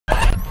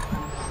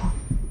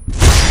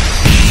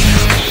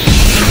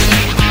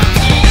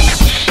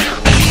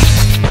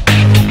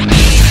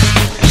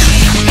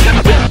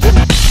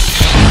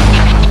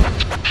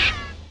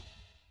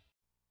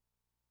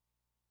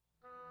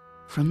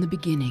From the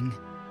beginning,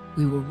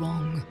 we were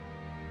wrong.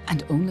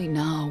 And only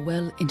now,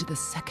 well into the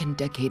second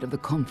decade of the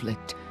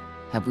conflict,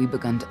 have we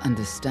begun to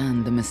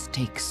understand the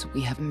mistakes we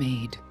have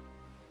made.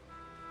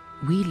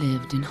 We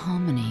lived in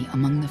harmony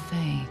among the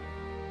Fae,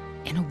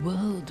 in a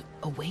world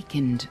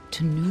awakened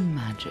to new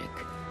magic.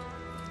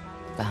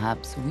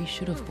 Perhaps we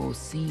should have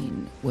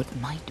foreseen what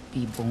might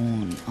be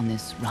born on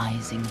this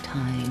rising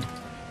tide.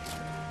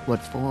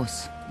 What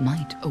force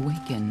might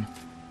awaken.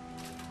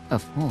 A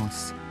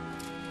force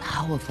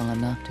powerful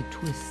enough to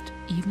twist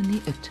even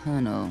the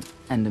eternal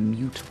and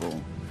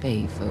immutable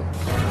Fae folk.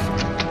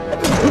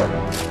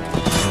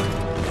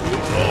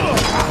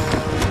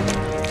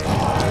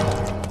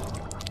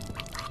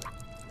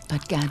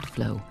 But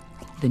Gadflow,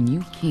 the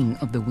new king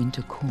of the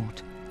Winter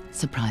Court,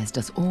 surprised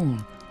us all.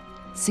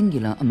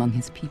 Singular among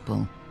his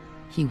people,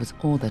 he was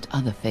all that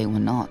other Fae were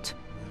not.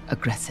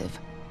 Aggressive,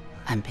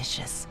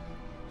 ambitious,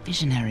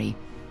 visionary.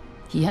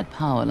 He had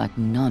power like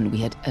none we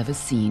had ever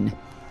seen,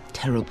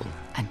 terrible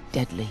and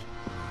deadly.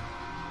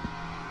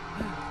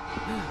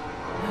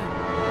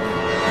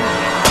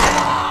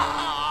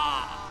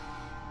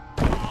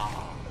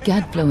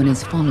 Gadflow and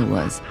his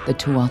followers, the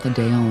Tuatha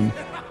Deon,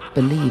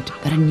 believed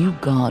that a new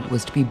god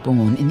was to be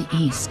born in the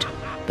east,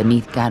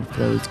 beneath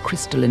Gadflow's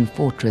crystalline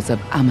fortress of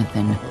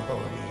Amathen.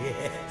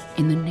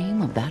 In the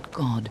name of that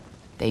god,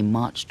 they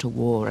marched to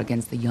war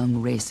against the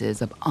young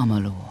races of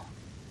Amalur.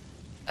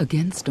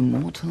 Against a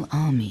mortal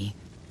army,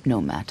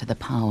 no matter the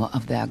power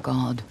of their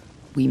god,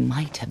 we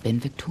might have been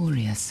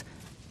victorious.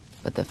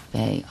 But the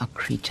Fae are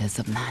creatures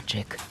of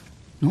magic,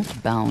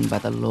 not bound by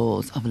the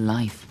laws of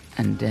life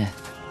and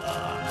death.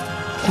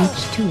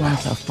 Each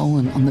Tuatha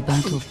fallen on the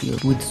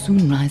battlefield would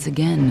soon rise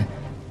again,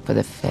 for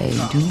the Fae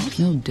do not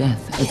know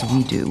death as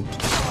we do.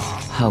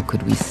 How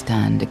could we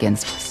stand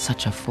against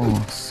such a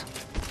force?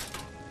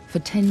 For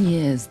 10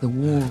 years the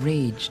war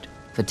raged.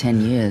 For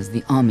 10 years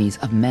the armies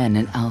of Men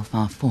and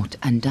Alpha fought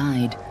and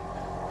died.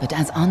 But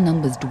as our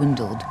numbers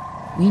dwindled,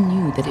 we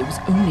knew that it was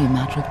only a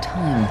matter of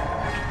time.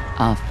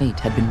 Our fate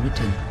had been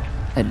written.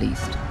 At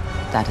least,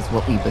 that is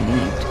what we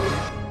believed.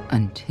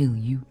 Until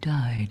you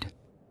died.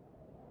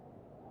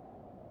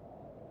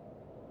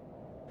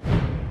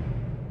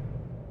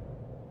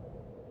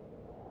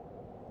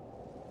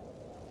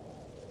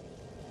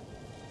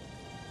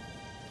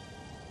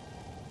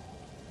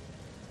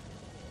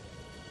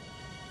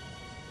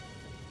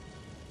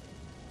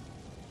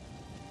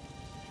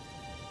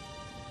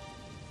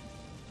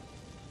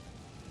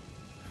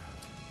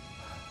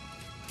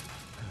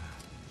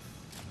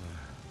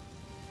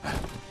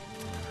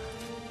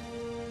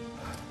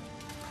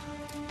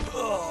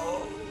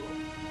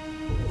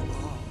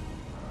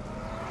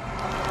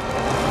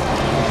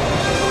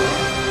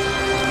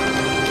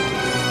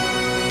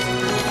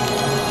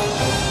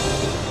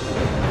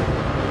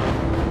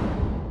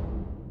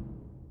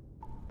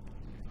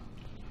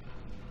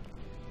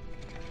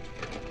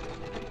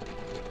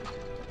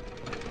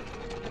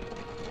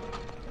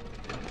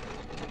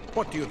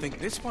 What do you think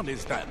this one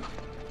is then?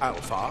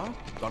 Alpha?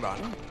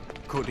 Goran?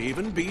 Could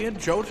even be a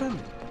Jotun.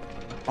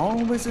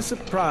 Always a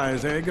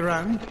surprise, eh,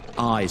 Goran?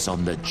 Eyes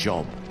on the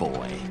job,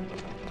 boy.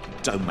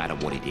 Don't matter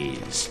what it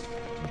is.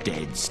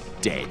 Dead's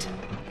dead.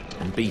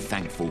 And be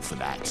thankful for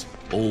that.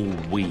 All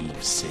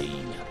we've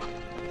seen.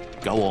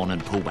 Go on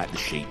and pull back the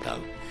sheet,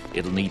 though.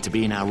 It'll need to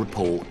be in our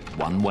report,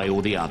 one way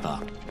or the other.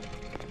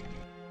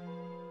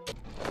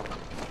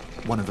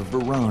 One of the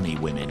Varani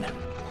women.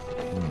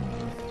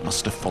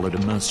 Must have followed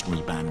a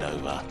mercenary band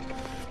over.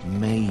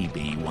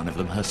 Maybe one of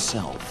them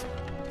herself.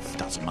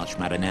 Doesn't much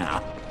matter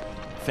now.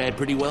 Fared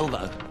pretty well,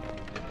 though.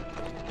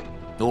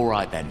 All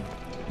right, then.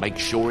 Make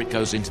sure it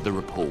goes into the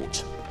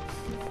report.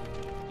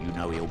 You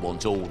know he'll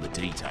want all the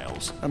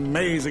details.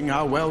 Amazing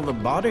how well the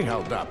body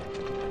held up.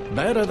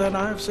 Better than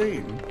I've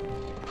seen.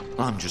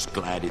 I'm just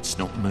glad it's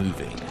not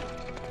moving.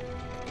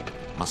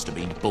 Must have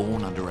been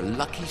born under a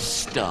lucky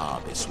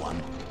star, this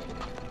one.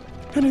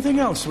 Anything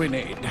else we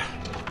need?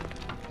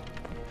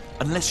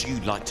 Unless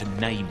you'd like to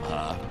name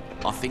her,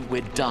 I think we're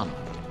done.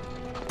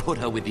 Put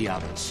her with the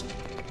others.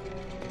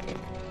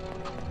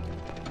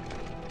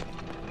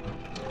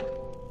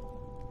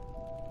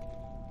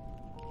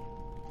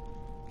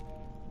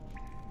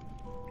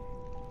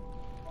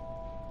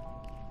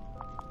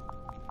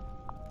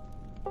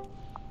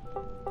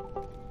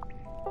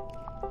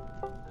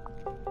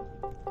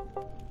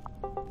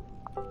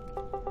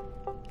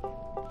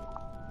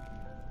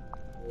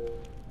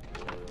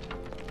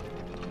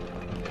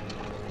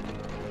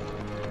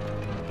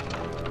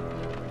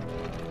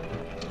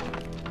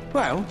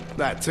 Well,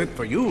 that's it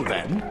for you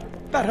then.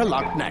 Better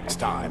luck next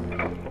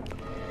time.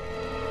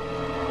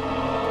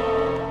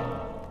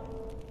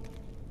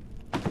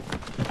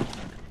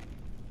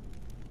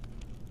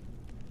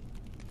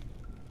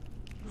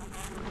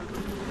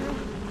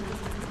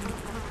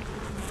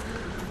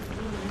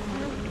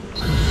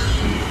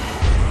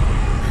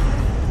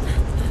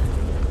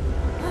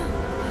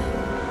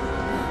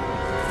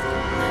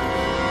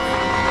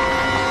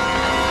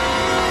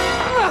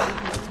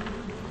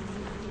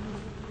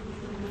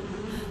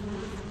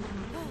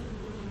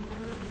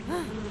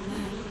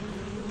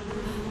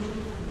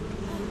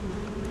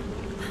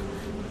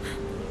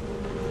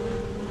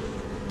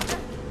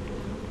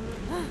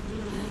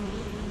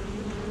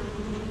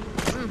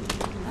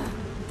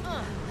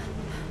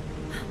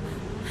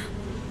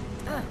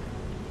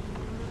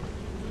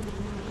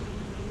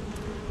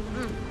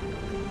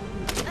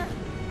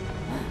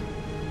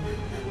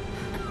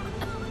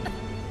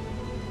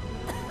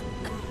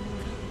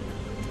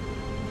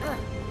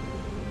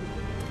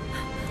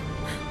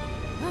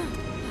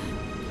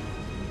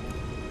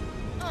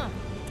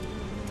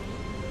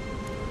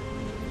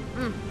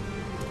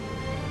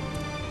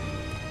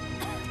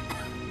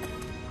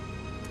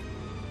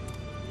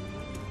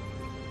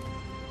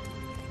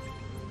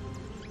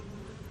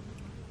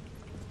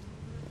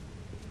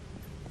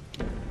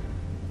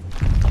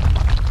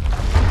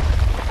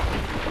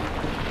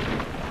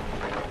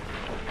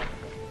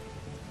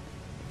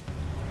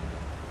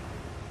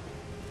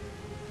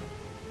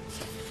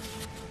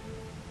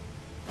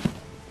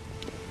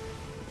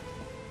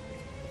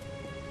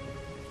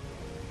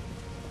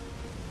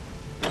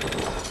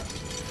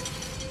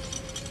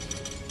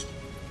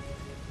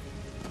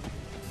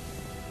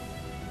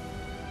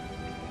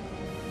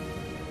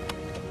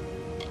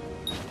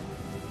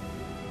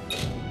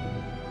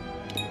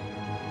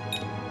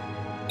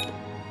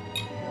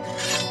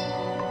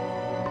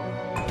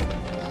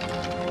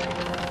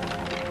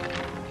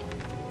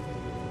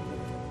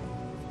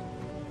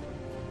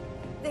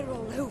 They're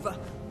all over.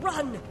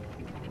 Run!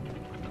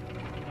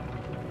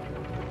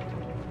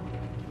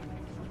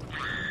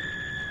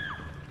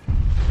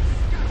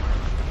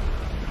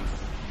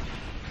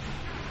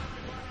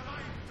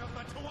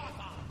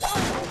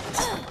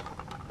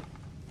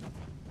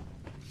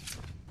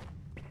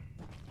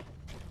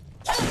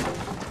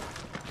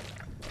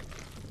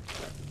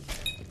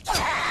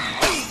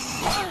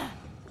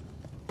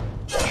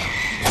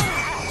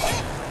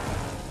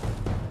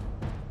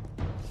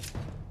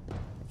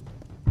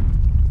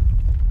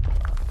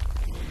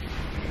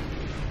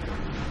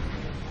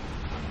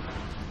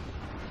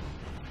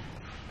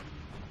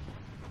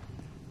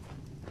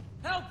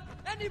 Help!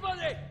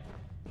 Anybody!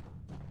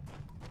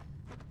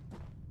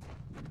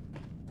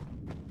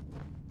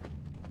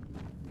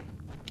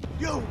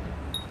 You!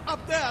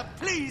 Up there!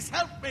 Please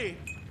help me!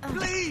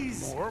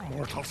 Please! More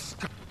mortal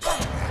scum.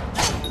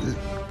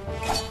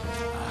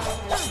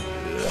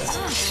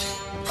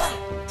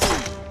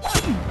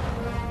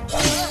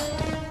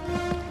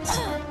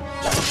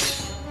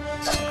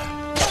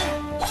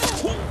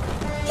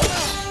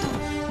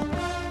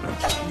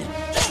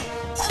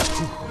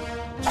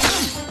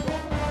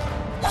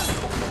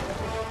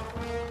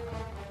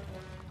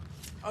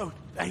 Oh,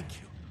 thank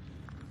you.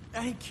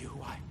 Thank you.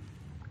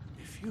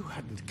 If you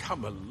hadn't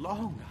come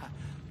along,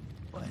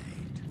 Wait.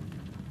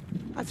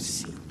 I've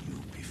seen you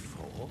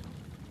before.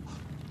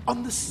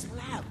 On the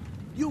slab.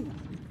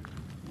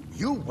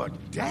 You were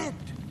dead.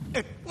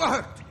 It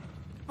worked.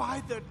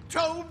 By the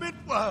dome, it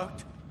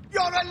worked.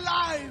 You're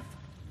alive.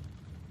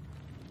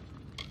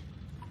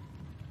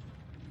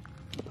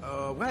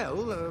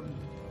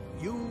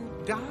 You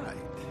died.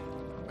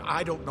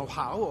 I don't know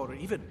how or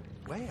even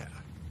where.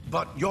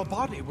 But your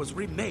body was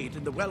remade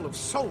in the Well of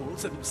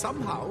Souls, and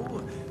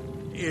somehow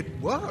it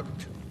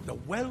worked. The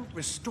well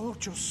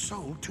restored your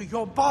soul to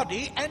your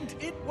body, and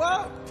it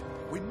worked.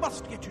 We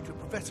must get you to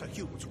Professor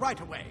Hughes right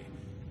away.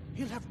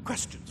 He'll have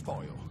questions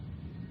for you.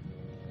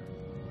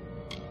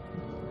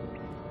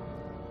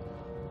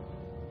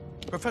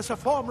 Professor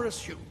Formerus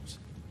Hughes,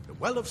 the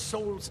Well of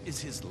Souls is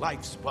his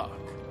life's work.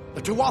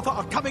 The Tuatha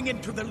are coming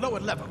into the lower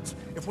levels.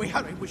 If we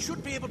hurry, we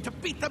should be able to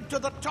beat them to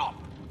the top.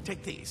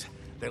 Take these.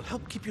 They'll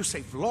help keep you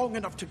safe long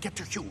enough to get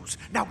to Hughes.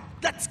 Now,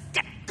 let's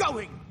get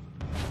going!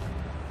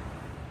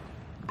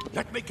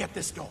 Let me get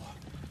this door,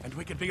 and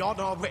we can be on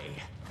our way.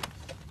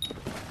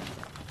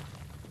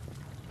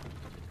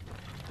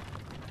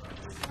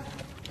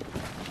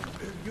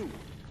 You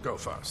go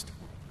first.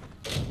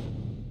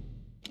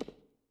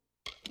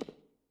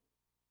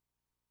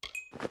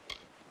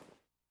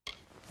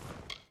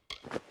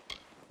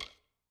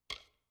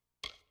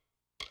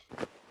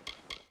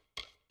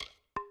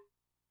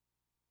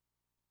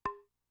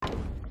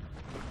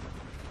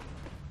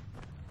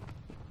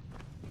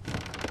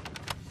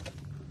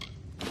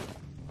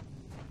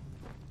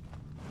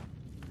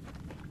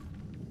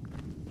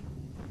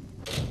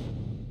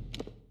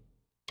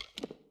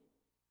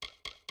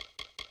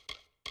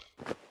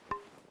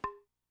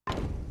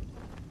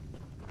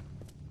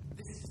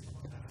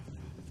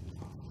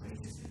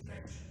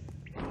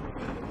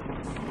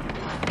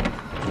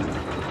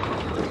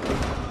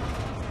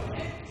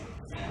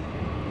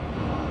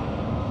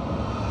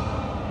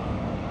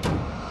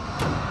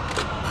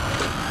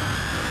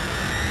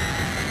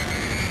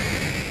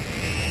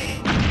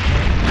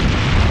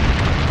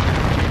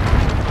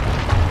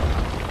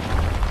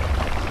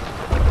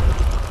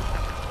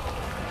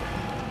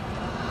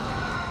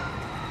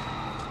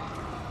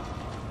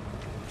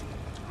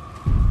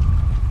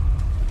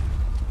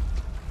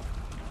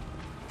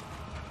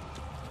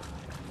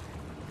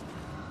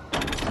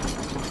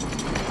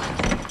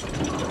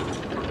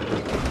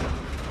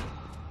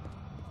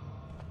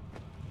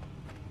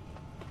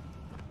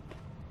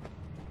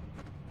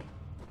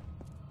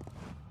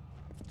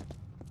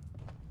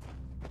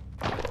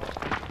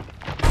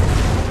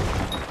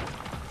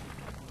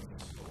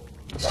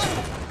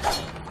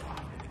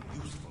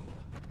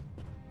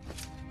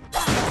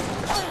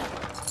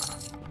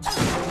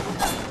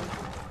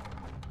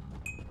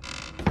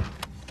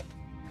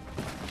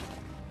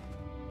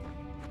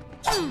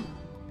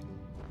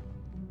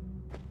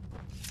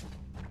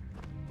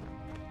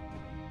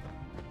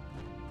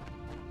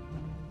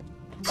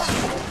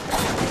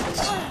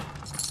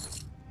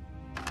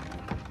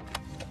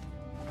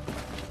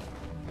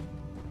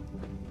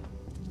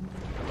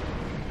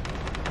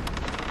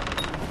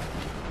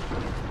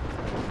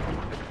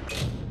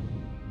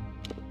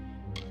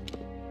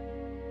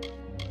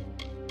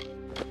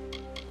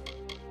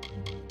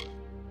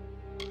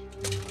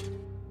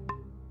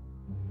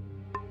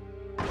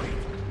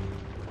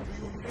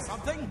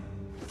 something?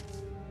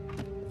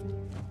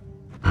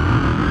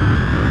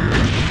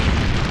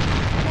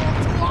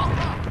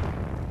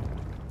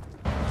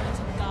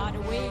 God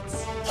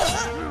awaits.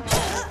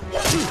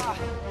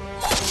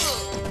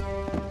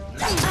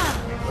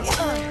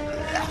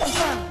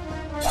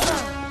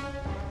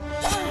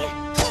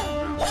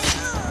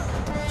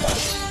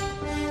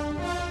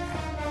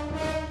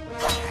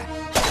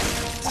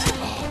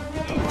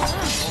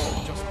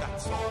 Just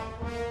that song.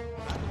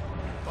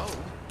 Bow,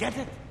 get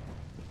it?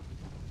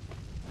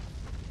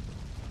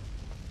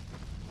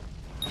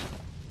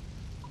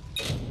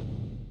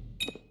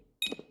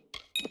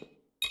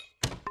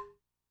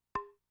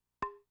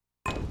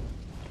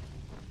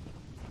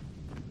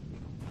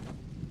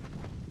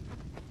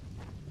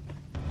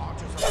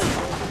 Archers are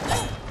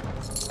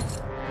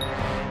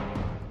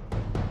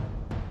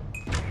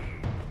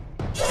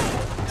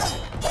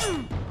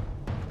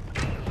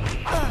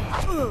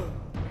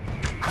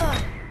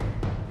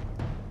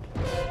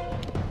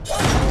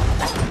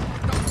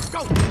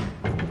go!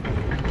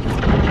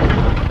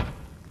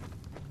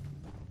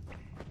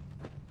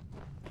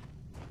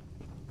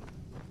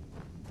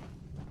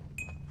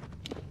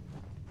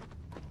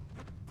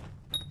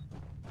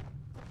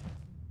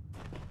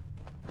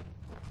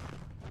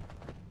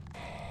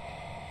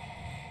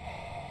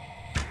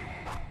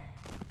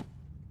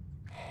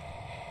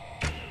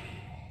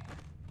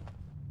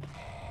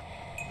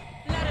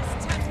 Let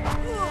us test.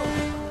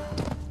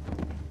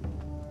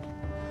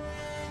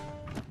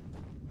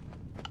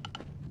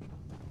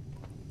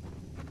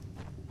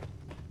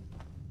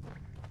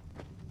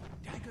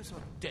 Daggers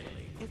are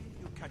deadly if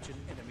you catch an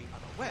enemy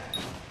unaware.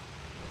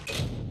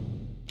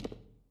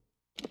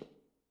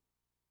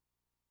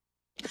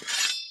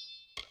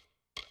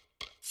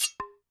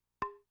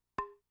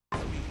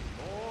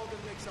 More than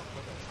makes up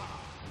for the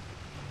power.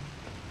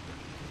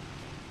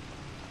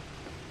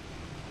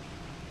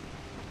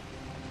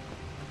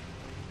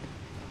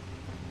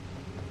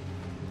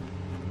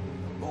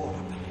 More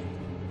up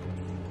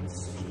ahead.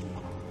 Speed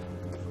up.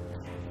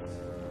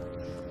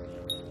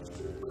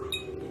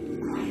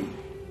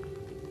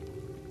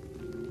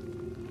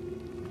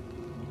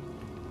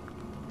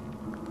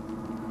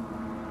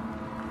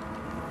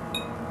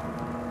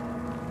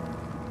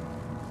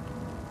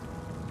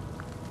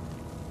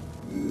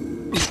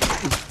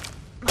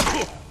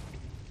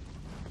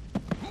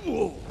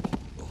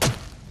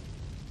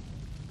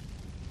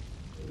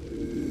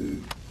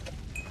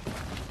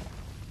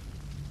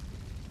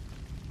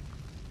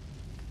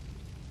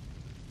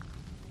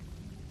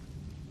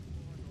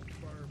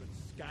 Firm and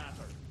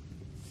scatter.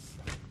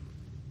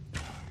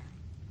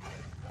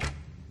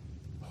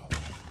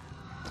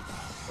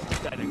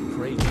 Pathetic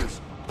creatures.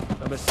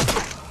 A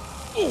mistake.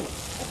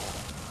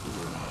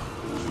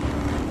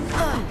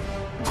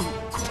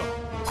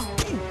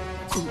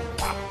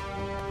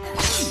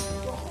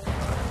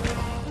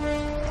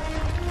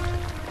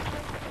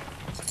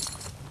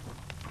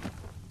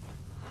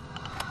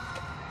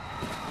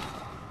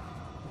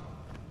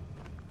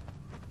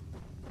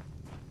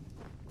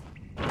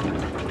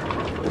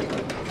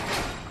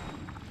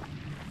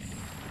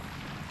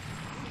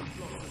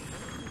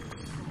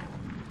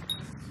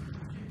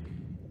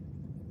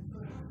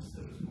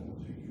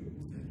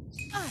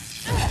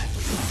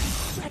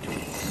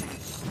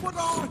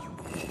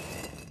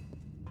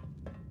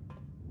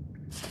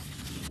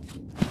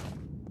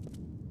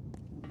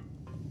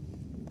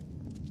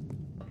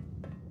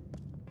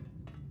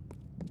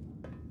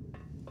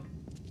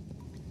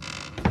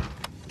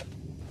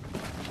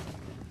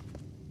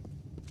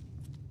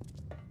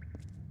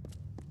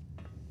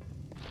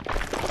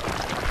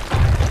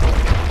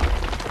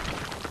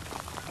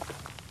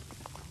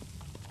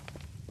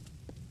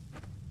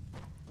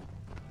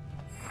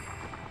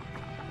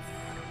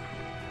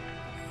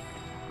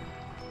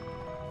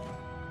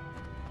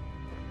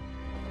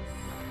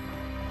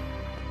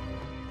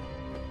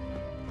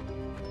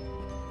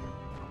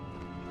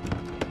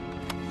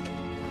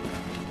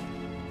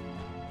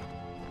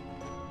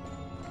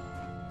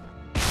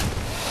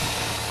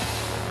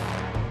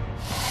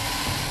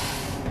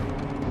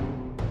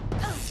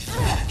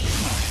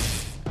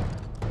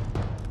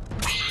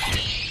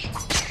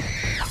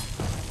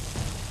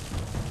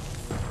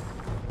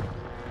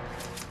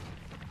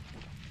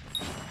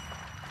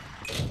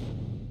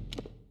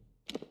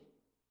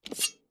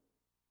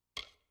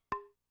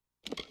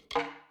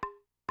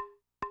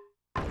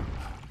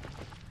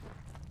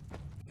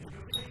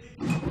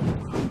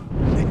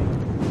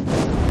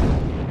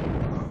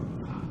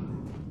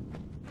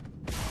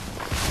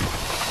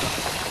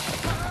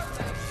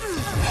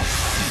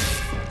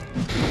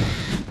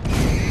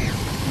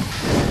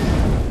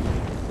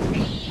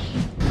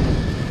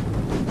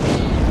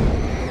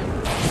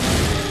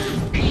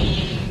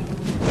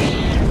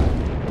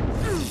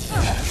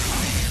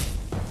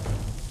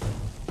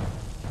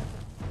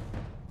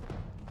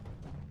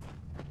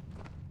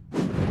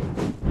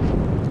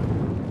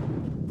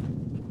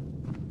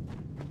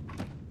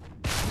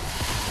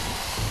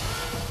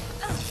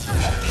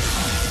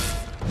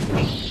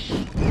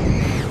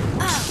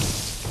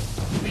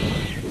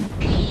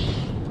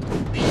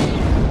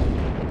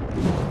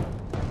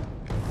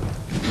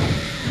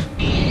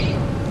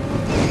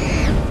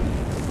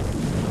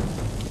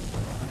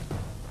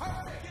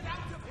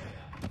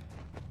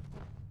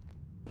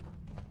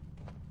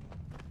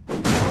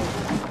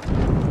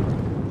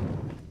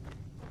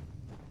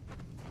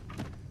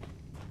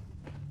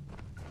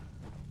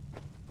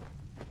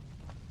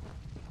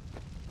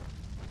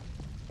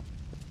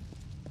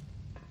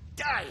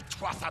 Aye,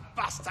 Tuatha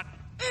bastard!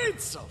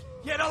 Insult!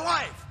 Yet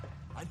alive!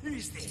 And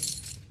who's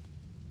this?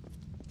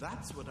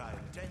 That's what I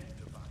intend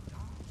to find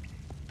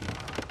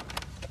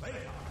out.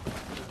 Later.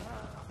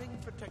 Nothing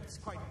protects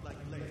quite like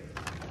later.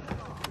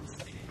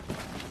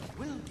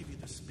 We'll give you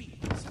the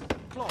speeds.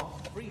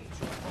 Cloth frees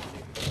your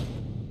body.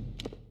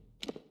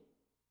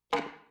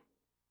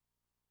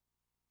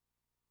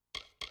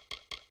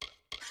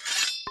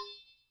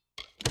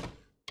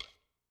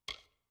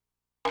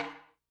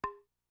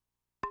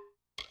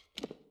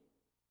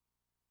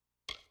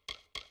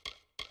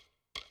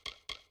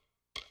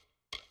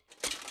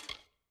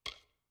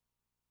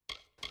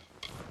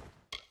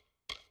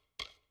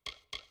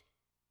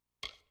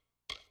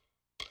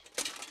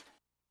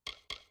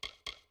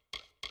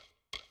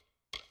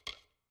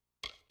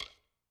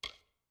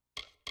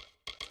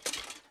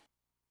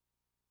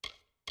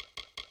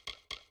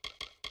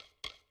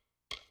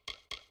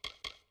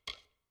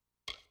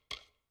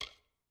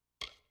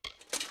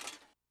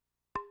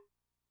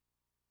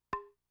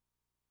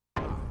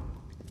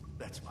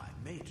 That's why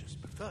mages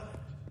prefer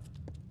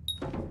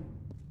it.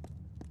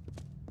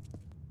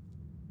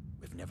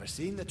 We've never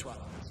seen the Twilight.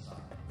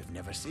 We've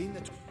never seen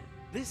the...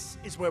 This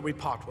is where we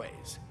part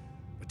ways.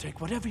 But take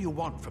whatever you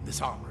want from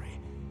this armory.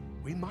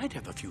 We might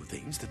have a few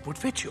things that would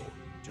fit you.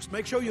 Just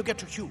make sure you get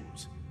to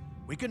Hughes.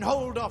 We can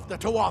hold off the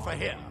Tuatha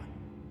here.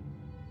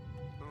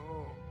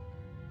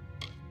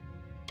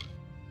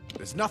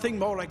 There's nothing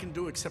more I can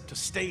do except to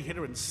stay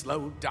here and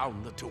slow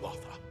down the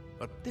Tuatha.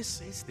 But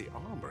this is the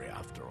armory,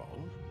 after all.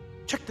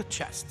 Check the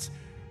chests.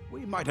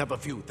 We might have a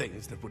few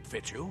things that would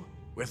fit you.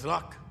 With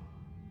luck,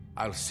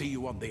 I'll see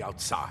you on the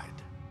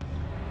outside.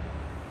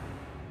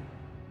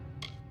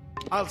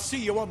 I'll see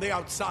you on the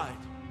outside,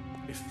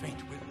 if fate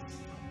wills.